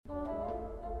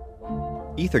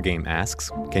Ethergame asks,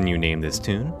 can you name this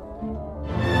tune?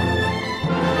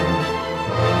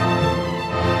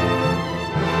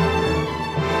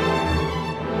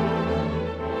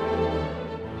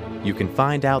 You can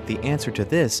find out the answer to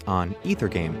this on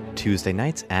Ethergame, Tuesday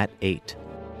nights at 8.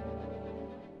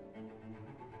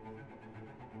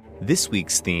 This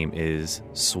week's theme is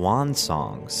Swan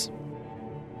Songs.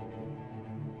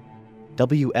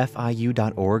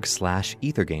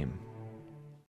 WFIU.org/Ethergame.